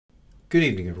Good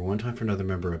evening, everyone. Time for another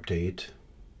member update.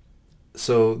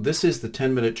 So this is the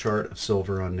 10-minute chart of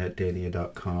silver on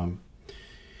netdania.com.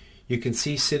 You can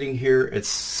see sitting here at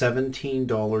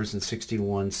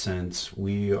 $17.61.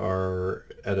 We are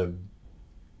at a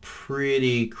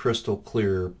pretty crystal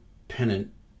clear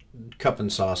pennant cup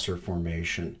and saucer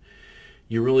formation.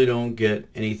 You really don't get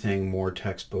anything more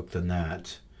textbook than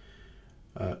that.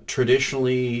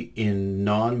 Traditionally, in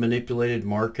non-manipulated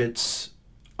markets,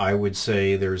 I would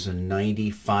say there's a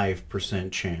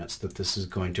 95% chance that this is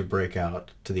going to break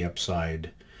out to the upside,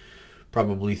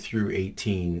 probably through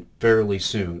 18 fairly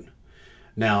soon.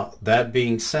 Now, that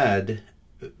being said,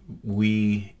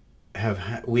 we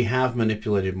have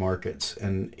manipulated markets,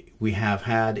 and we have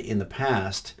had in the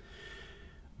past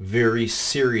very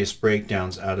serious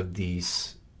breakdowns out of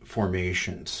these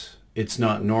formations. It's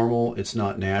not normal, it's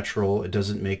not natural, it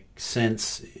doesn't make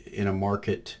sense in a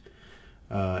market,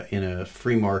 in a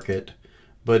free market,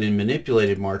 but in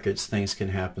manipulated markets things can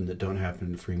happen that don't happen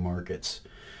in free markets.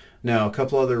 Now, a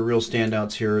couple other real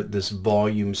standouts here. This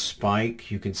volume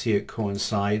spike, you can see it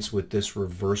coincides with this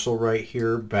reversal right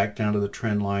here back down to the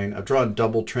trend line. I've drawn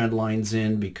double trend lines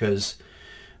in because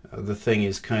the thing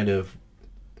is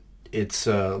it's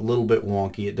a little bit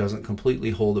wonky. It doesn't completely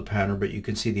hold the pattern, but you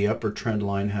can see the upper trend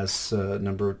line has a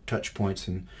number of touch points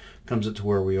and comes up to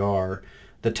where we are.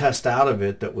 The test out of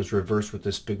it that was reversed with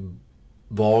this big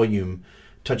volume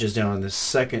touches down on this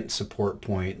second support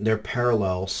point. They're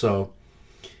parallel, so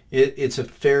it's a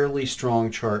fairly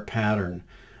strong chart pattern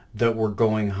that we're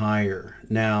going higher.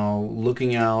 Now,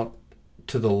 looking out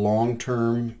to the long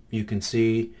term, you can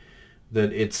see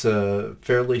that it's a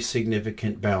fairly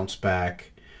significant bounce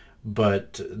back,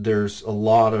 but there's a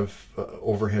lot of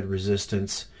overhead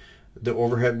resistance. The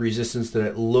overhead resistance that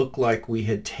it looked like we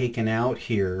had taken out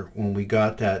here when we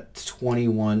got that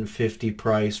 2150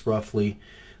 price roughly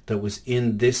that was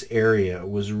in this area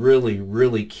was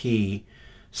really key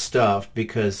stuff,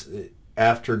 because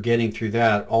after getting through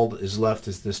that, all that is left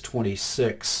is this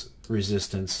 26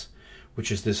 resistance,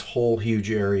 which is this whole huge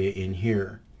area in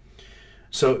here.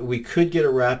 So we could get a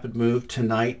rapid move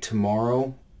tonight,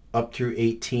 tomorrow, up through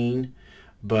 18.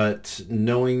 But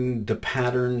knowing the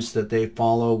patterns that they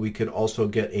follow, we could also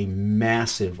get a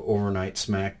massive overnight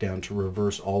smackdown to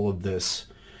reverse all of this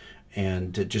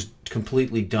and to just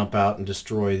completely dump out and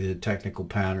destroy the technical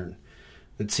pattern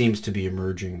that seems to be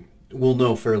emerging. We'll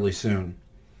know fairly soon.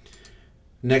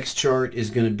 Next chart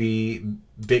is going to be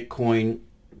Bitcoin.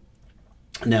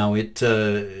 Now, it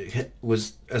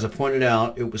was, as I pointed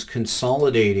out, it was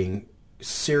consolidating,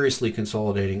 seriously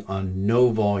consolidating on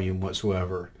no volume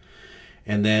whatsoever.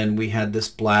 And then we had this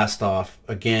blast off,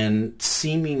 again,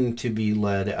 seeming to be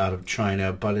led out of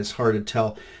China, but it's hard to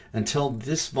tell until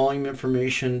this volume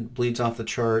information bleeds off the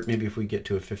chart. Maybe if we get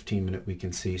to a 15-minute, we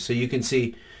can see. So you can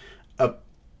see a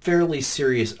fairly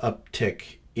serious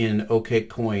uptick in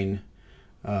OKCoin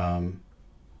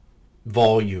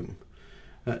volume.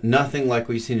 Nothing like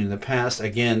we've seen in the past.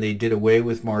 Again, they did away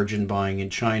with margin buying in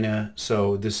China,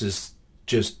 so this is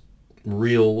just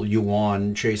real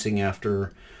yuan chasing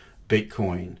after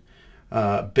Bitcoin.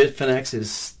 Bitfinex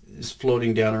is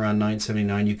floating down around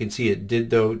 979. You can see it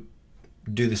did, though,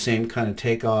 do the same kind of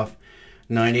takeoff.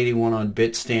 981 on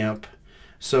Bitstamp.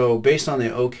 So based on the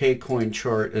OKCoin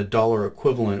chart, a dollar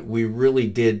equivalent, we really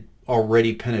did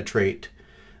already penetrate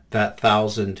that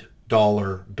 $1,000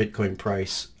 Bitcoin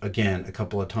price again a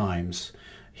couple of times,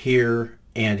 here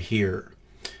and here.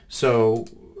 So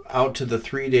out to the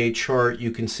 3-day chart,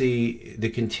 you can see the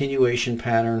continuation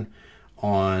pattern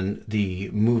on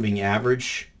the moving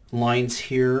average lines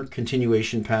here,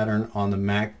 continuation pattern on the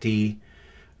MACD,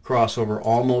 crossover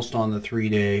almost on the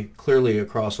 3-day, clearly a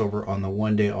crossover on the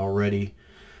 1-day already.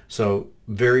 So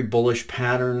very bullish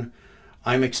pattern.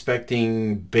 I'm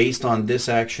expecting, based on this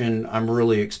action, I'm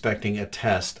really expecting a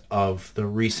test of the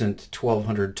recent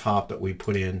 1200 top that we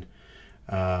put in.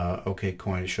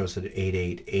 OKCoin, it shows it at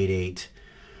 8888.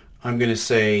 I'm going to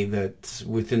say that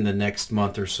within the next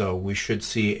month or so, we should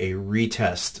see a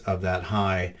retest of that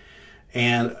high.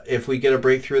 And if we get a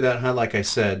breakthrough of that high, like I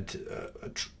said,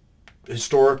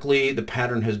 historically, the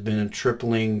pattern has been a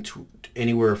tripling,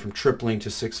 anywhere from tripling to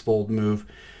six-fold move.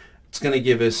 It's going to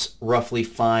give us roughly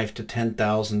 $5,000 to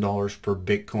 $10,000 per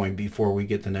Bitcoin before we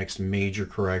get the next major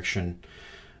correction.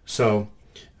 So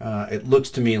it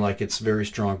looks to me like it's a very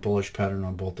strong bullish pattern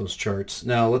on both those charts.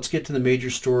 Now let's get to the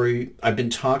major story. I've been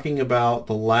talking about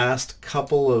the last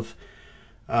couple of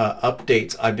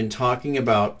updates. I've been talking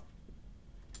about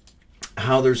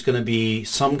how there's going to be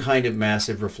some kind of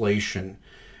massive reflation.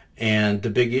 And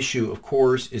the big issue, of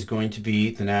course, is going to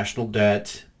be the national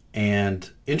debt and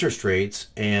interest rates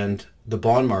and the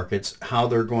bond markets, how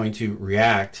they're going to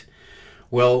react.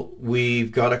 Well,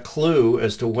 we've got a clue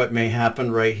as to what may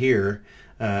happen right here.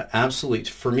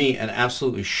 For me, an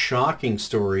absolutely shocking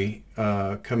story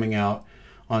coming out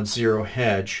on Zero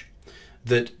Hedge,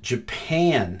 that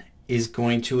Japan is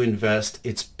going to invest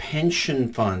its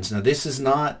pension funds. Now, this is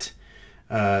not,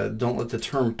 don't let the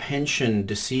term pension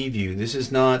deceive you. This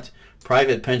is not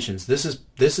private pensions. This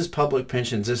is public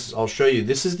pensions. I'll show you.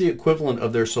 This is the equivalent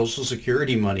of their Social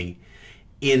Security money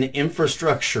in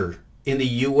infrastructure in the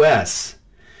U.S.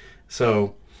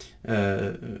 So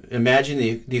imagine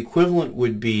the equivalent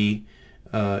would be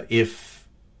if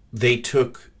they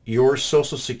took your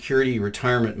Social Security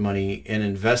retirement money and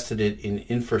invested it in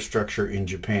infrastructure in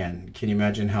Japan. Can you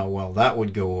imagine how well that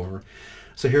would go over?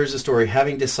 So here's the story.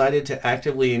 Having decided to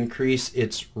actively increase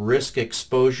its risk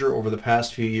exposure over the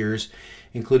past few years,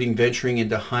 including venturing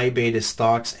into high beta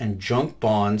stocks and junk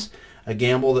bonds, a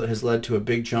gamble that has led to a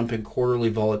big jump in quarterly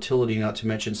volatility, not to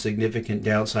mention significant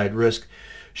downside risk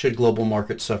should global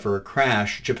markets suffer a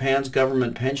crash, Japan's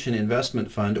Government Pension Investment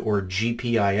Fund, or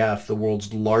GPIF, the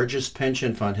world's largest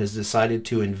pension fund, has decided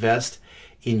to invest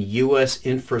in U.S.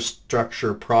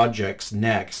 infrastructure projects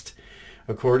next.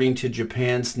 According to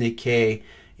Japan's Nikkei,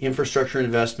 infrastructure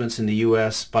investments in the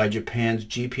U.S. by Japan's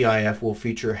GPIF will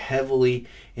feature heavily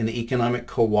in the economic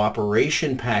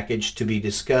cooperation package to be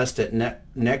discussed at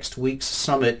next week's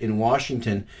summit in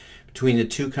Washington between the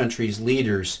two countries'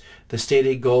 leaders. The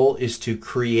stated goal is to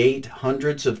create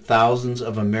hundreds of thousands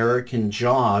of American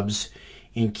jobs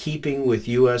in keeping with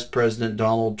U.S. President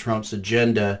Donald Trump's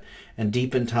agenda and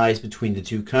deepen ties between the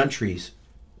two countries.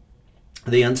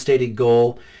 The unstated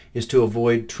goal is to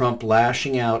avoid Trump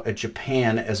lashing out at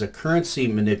Japan as a currency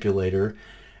manipulator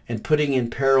and putting in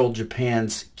peril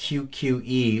Japan's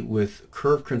QQE with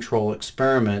curve control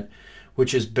experiment,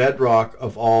 which is bedrock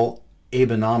of all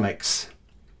Abenomics.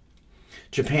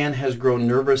 Japan has grown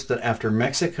nervous that after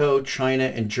Mexico, China,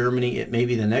 and Germany, it may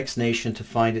be the next nation to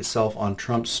find itself on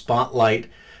Trump's spotlight,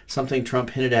 something Trump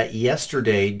hinted at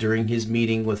yesterday during his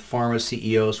meeting with pharma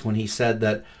CEOs when he said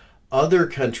that other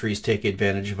countries take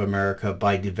advantage of America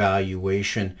by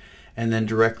devaluation, and then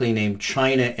directly named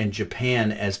China and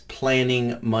Japan as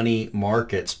planning money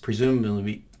markets,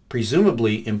 presumably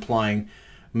implying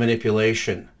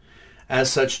manipulation. As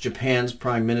such, Japan's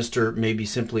prime minister may be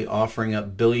simply offering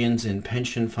up billions in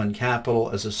pension fund capital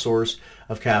as a source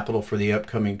of capital for the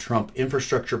upcoming Trump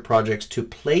infrastructure projects to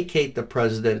placate the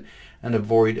president and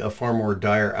avoid a far more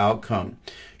dire outcome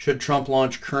should Trump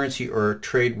launch currency or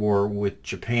trade war with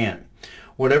Japan.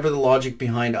 Whatever the logic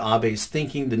behind Abe's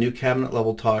thinking, the new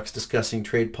cabinet-level talks discussing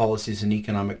trade policies and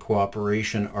economic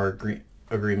cooperation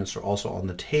agreements are also on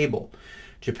the table.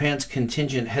 Japan's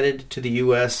contingent headed to the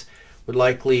U.S. would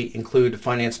likely include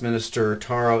Finance Minister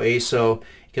Taro Aso,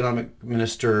 Economic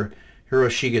Minister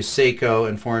Hiroshige Seiko,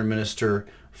 and Foreign Minister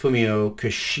Fumio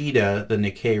Kishida, the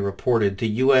Nikkei reported. The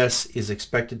U.S. is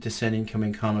expected to send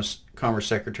incoming Commerce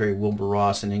Secretary Wilbur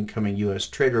Ross and incoming U.S.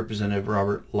 Trade Representative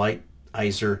Robert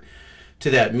Lighthizer to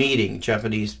that meeting.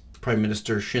 Japanese Prime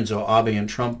Minister Shinzo Abe and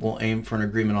Trump will aim for an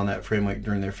agreement on that framework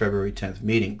during their February 10th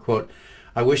meeting. Quote,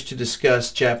 I wish to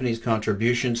discuss Japanese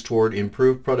contributions toward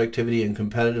improved productivity and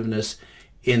competitiveness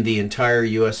in the entire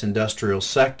U.S. industrial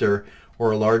sector,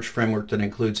 or a large framework that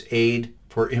includes aid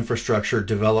for infrastructure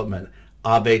development.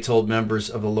 Abe told members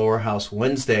of the lower house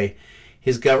Wednesday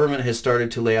his government has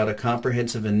started to lay out a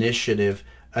comprehensive initiative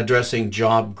addressing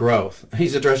job growth.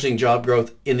 He's addressing job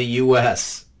growth in the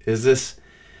U.S. Is this,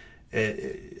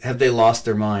 have they lost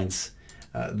their minds?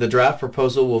 The draft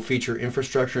proposal will feature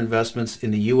infrastructure investments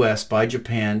in the U.S. by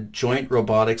Japan, joint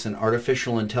robotics and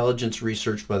artificial intelligence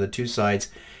research by the two sides,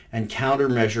 and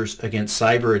countermeasures against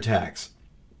cyber attacks.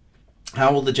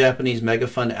 How will the Japanese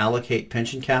megafund allocate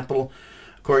pension capital?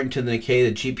 According to the Nikkei,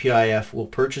 the GPIF will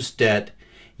purchase debt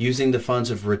using the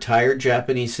funds of retired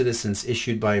Japanese citizens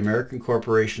issued by American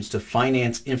corporations to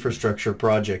finance infrastructure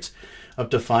projects.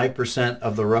 Up to 5%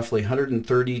 of the roughly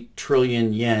 130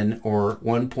 trillion yen, or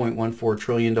 $1.14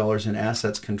 trillion in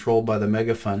assets controlled by the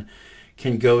megafund,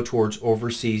 can go towards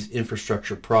overseas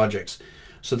infrastructure projects.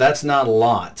 So that's not a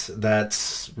lot.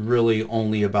 That's really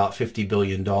only about $50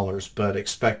 billion, but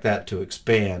expect that to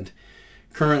expand.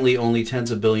 Currently, only tens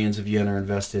of billions of yen are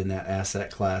invested in that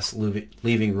asset class,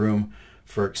 leaving room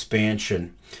for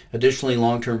expansion. Additionally,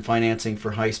 long-term financing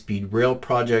for high-speed rail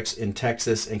projects in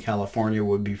Texas and California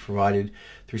would be provided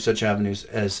through such avenues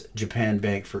as Japan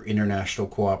Bank for International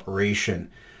Cooperation.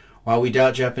 While we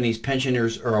doubt Japanese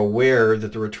pensioners are aware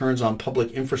that the returns on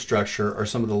public infrastructure are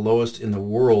some of the lowest in the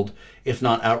world, if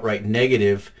not outright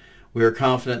negative, we are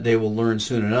confident they will learn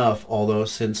soon enough, although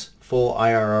since full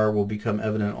IRR will become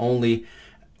evident only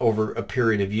over a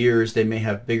period of years. They may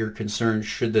have bigger concerns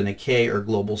should the Nikkei or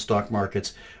global stock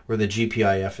markets, where the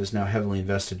GPIF is now heavily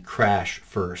invested, crash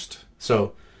first.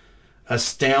 So,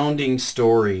 astounding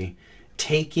story.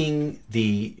 Taking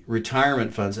the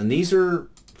retirement funds, and these are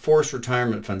forced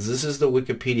retirement funds. This is the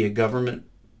Wikipedia Government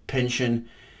Pension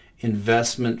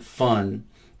Investment Fund.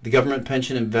 The Government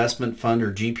Pension Investment Fund,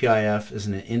 or GPIF, is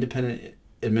an independent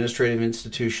administrative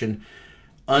institution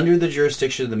under the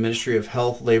jurisdiction of the Ministry of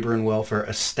Health, Labor, and Welfare,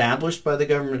 established by the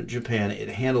government of Japan. It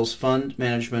handles fund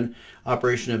management,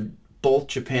 operation of both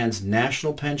Japan's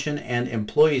national pension and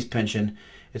employees' pension.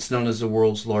 It's known as the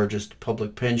world's largest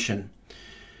public pension.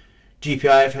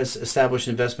 GPIF has established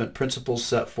investment principles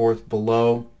set forth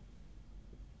below,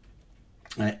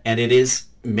 and it is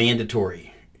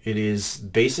mandatory. It is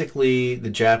basically the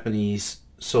Japanese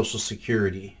Social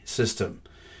Security system.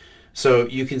 So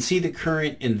you can see the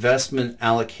current investment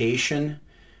allocation.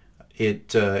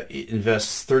 It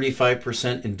invests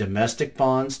 35% in domestic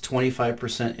bonds,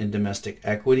 25% in domestic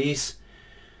equities,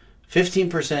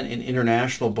 15% in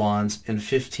international bonds, and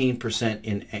 15%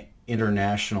 in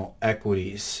international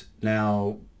equities.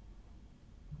 Now,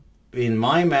 in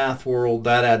my math world,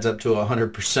 that adds up to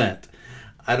 100%.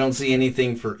 I don't see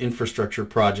anything for infrastructure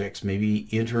projects. Maybe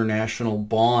international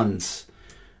bonds,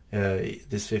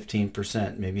 this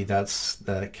 15%. Maybe that's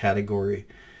the category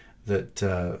that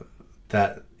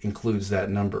that includes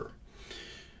that number.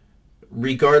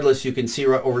 Regardless, you can see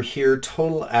right over here,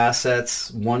 total assets,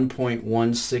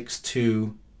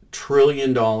 $1.162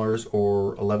 trillion,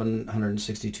 or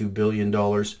 $1,162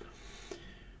 billion.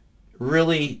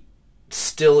 Really,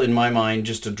 still in my mind,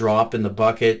 just a drop in the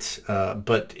bucket,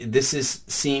 but this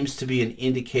seems to be an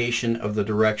indication of the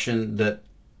direction that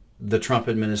the Trump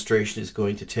administration is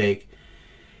going to take.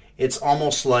 It's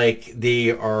almost like they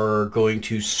are going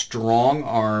to strong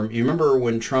arm. You remember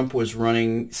when Trump was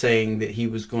running, saying that he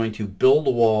was going to build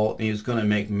a wall and he was going to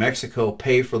make Mexico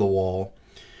pay for the wall.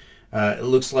 It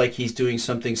looks like he's doing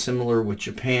something similar with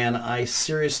Japan. I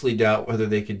seriously doubt whether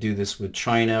they could do this with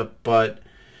China, but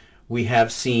we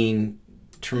have seen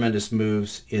tremendous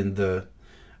moves in the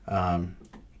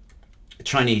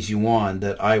Chinese yuan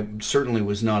that I certainly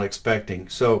was not expecting.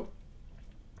 So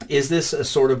is this a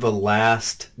sort of a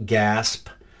last gasp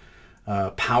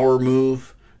power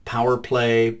move, power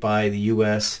play by the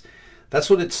U.S.? That's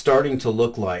what it's starting to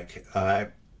look like.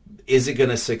 Is it going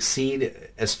to succeed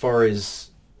as far as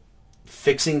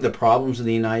fixing the problems of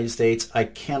the United States? I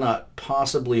cannot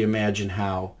possibly imagine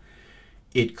how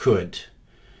it could.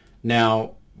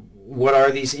 Now, what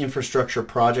are these infrastructure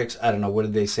projects? I don't know. What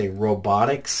did they say?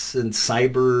 Robotics and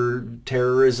cyber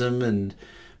terrorism and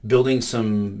building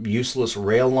some useless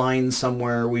rail lines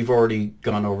somewhere. We've already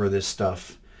gone over this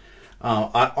stuff.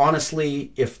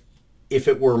 Honestly, if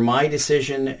it were my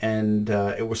decision and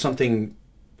it was something,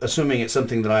 assuming it's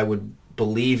something that I would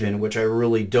believe in, which I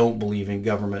really don't believe in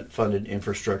government-funded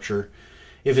infrastructure,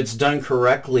 if it's done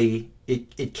correctly,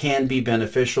 it can be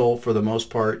beneficial for the most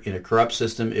part. In a corrupt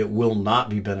system, it will not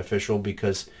be beneficial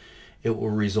because it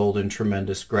will result in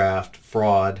tremendous graft,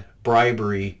 fraud,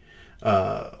 bribery,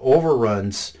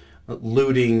 overruns,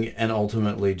 looting, and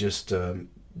ultimately just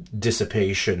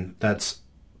dissipation. That's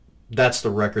the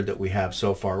record that we have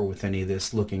so far with any of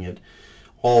this, looking at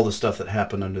all the stuff that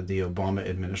happened under the Obama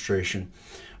administration.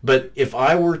 But if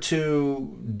I were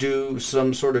to do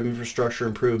some sort of infrastructure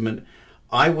improvement,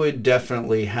 I would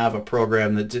definitely have a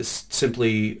program that just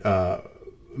simply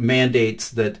mandates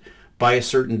that by a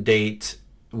certain date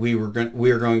we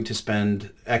are going to spend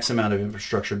X amount of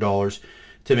infrastructure dollars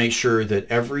to make sure that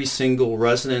every single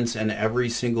residence and every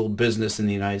single business in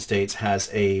the United States has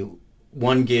a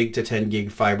 1 gig to 10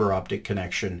 gig fiber optic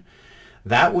connection.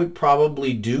 That would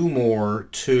probably do more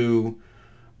to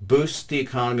boost the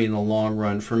economy in the long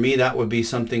run. For me, that would be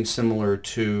something similar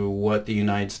to what the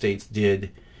United States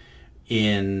did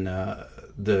in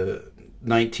the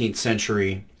 19th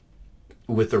century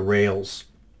with the rails,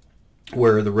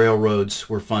 where the railroads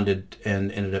were funded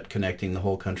and ended up connecting the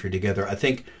whole country together. I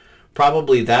think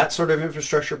probably that sort of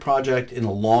infrastructure project in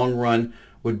the long run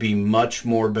would be much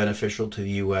more beneficial to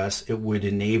the U.S. It would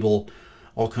enable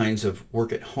all kinds of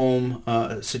work-at-home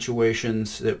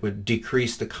situations that would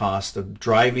decrease the cost of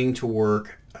driving to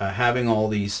work, having all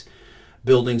these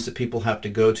buildings that people have to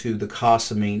go to, the costs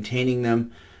of maintaining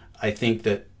them. I think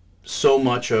that so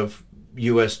much of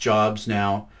U.S. jobs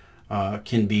now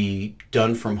can be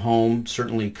done from home.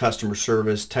 Certainly customer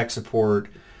service, tech support,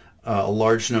 a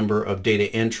large number of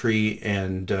data entry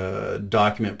and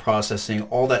document processing.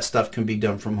 All that stuff can be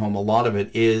done from home. A lot of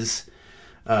it is.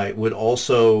 It would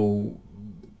also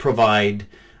provide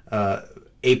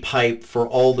a pipe for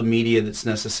all the media that's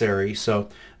necessary. So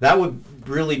That would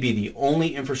really be the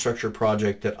only infrastructure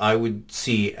project that I would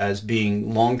see as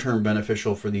being long-term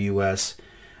beneficial for the U.S.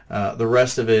 The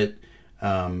rest of it,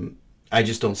 I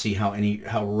just don't see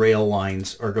how rail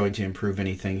lines are going to improve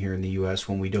anything here in the U.S.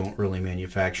 when we don't really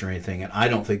manufacture anything, and I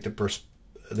don't think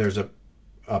there's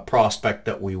a prospect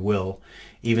that we will,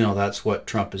 even though that's what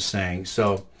Trump is saying.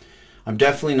 So I'm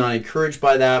definitely not encouraged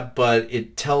by that, but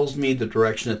it tells me the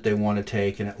direction that they want to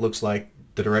take, and it looks like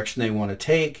the direction they want to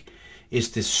take is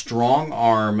to strong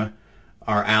arm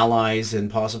our allies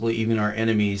and possibly even our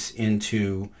enemies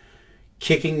into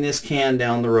kicking this can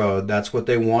down the road. That's what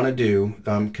they want to do.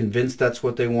 I'm convinced that's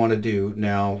what they want to do.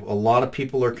 Now, a lot of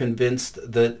people are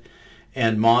convinced that,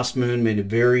 and Moss Moon made a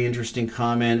very interesting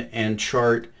comment and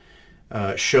chart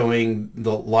showing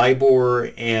the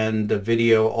LIBOR and the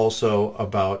video also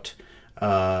about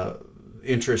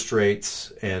interest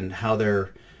rates and how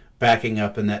they're backing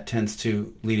up, and that tends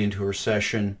to lead into a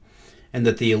recession, and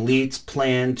that the elites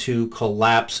plan to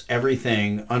collapse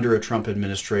everything under a Trump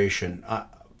administration.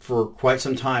 For quite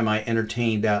some time, I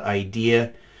entertained that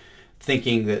idea,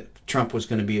 thinking that Trump was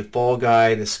going to be a fall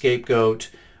guy, the scapegoat.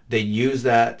 They use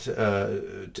that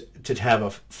to have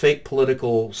a fake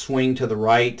political swing to the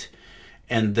right,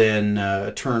 and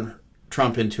then turn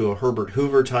Trump into a Herbert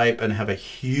Hoover type and have a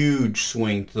huge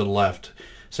swing to the left,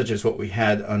 such as what we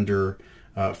had under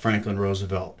Franklin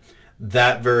Roosevelt.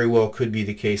 That very well could be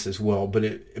the case as well. But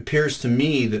it appears to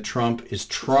me that Trump is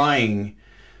trying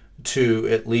to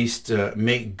at least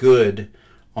make good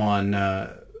on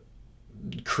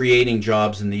creating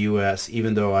jobs in the U.S.,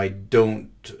 even though I don't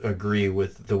agree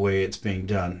with the way it's being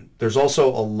done. There's also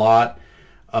a lot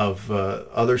of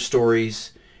other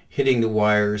stories hitting the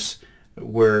wires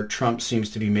where Trump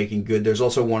seems to be making good. There's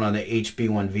also one on the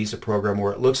HB1 visa program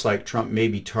where it looks like Trump may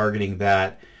be targeting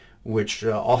that, which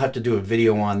I'll have to do a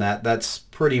video on that. That's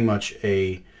pretty much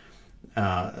a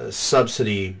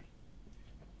subsidy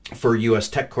for U.S.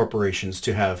 tech corporations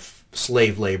to have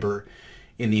slave labor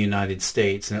in the United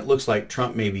States, and it looks like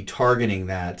Trump may be targeting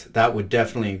that. That would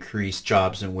definitely increase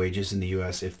jobs and wages in the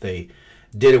U.S. if they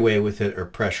did away with it or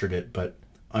pressured it, but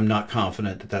I'm not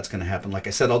confident that that's going to happen. Like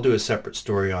I said, I'll do a separate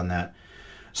story on that.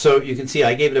 So you can see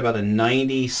I gave it about a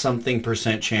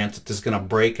 90-something% chance that this is going to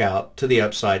break out to the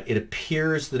upside. It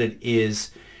appears that it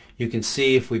is. You can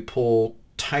see if we pull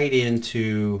tight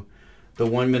into the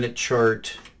 1-minute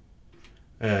chart,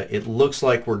 it looks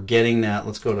like we're getting that.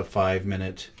 Let's go to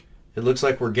 5-minute. It looks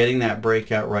like we're getting that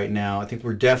breakout right now. I think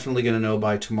we're definitely going to know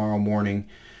by tomorrow morning.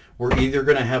 We're either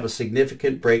going to have a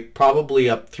significant break, probably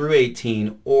up through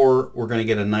 18, or we're going to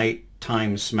get a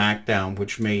nighttime smackdown,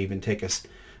 which may even take us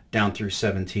down through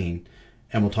 17.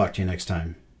 And we'll talk to you next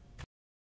time.